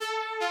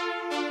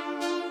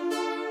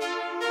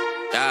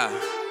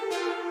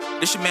Yeah.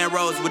 This your man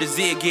Roze with a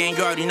Z again.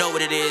 You already know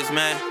what it is,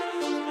 man.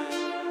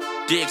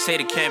 DXA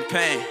the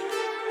campaign.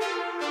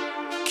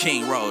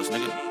 King Roze,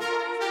 nigga.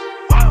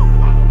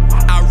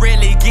 I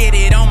really get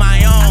it on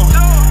my own.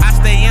 I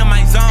stay in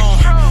my zone.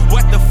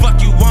 What the fuck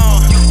you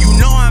want? You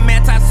know I'm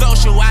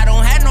antisocial. I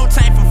don't have no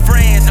time for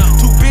friends.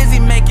 Too busy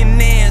making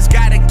ends.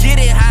 Gotta get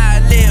it how I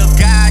live.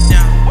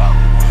 Goddamn.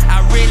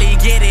 I really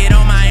get it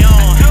on my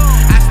own.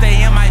 I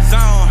stay in my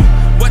zone.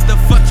 What the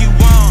fuck you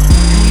want?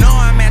 You know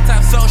I'm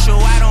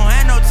antisocial. I don't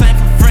have no time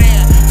for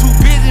friends. Too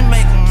busy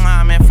making.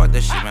 Nah, man, fuck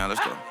that shit, man.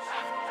 Let's go.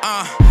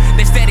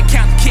 They steady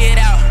count the kid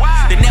out.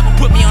 They never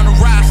put me on the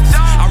rosters.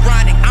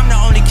 Ironic, I'm the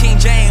only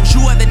King James.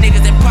 You other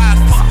niggas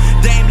imposters.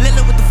 Dame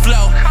Lily with the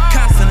flow,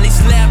 constantly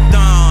slept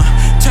on.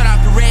 Turn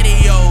off the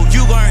radio,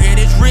 you gon' hear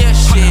this real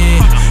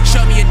shit.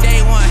 Show me a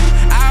day one,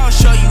 I'll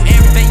show you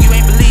everything you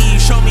ain't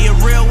believe. Show me a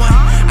real one,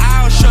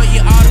 I'll show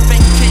you all the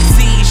fake you can't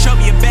see. Show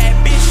me a bad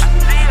bitch,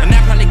 and I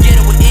probably get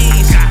it with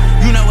ease.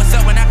 You know what's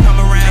up when I come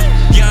around,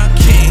 young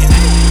king.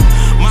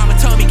 Mama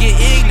told me get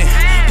ignorant,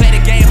 play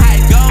the game how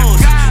it goes.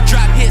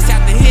 Drop hits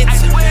after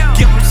hits,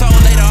 give them soul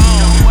later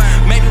on.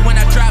 Maybe when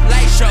I drop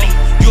light show,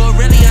 you'll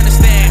really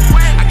understand.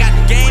 I got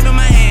the game in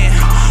my hand,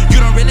 you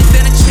don't really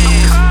stand a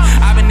chance.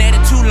 I've been at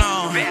it too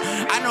long,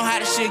 I know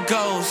how this shit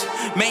goes.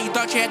 Man, you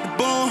thought you had the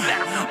boom,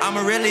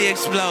 I'ma really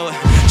explode.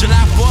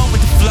 July 4th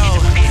with the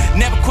flow,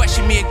 never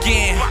question me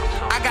again.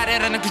 I got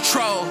it under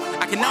control,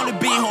 I can only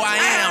be who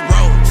I am,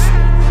 bro.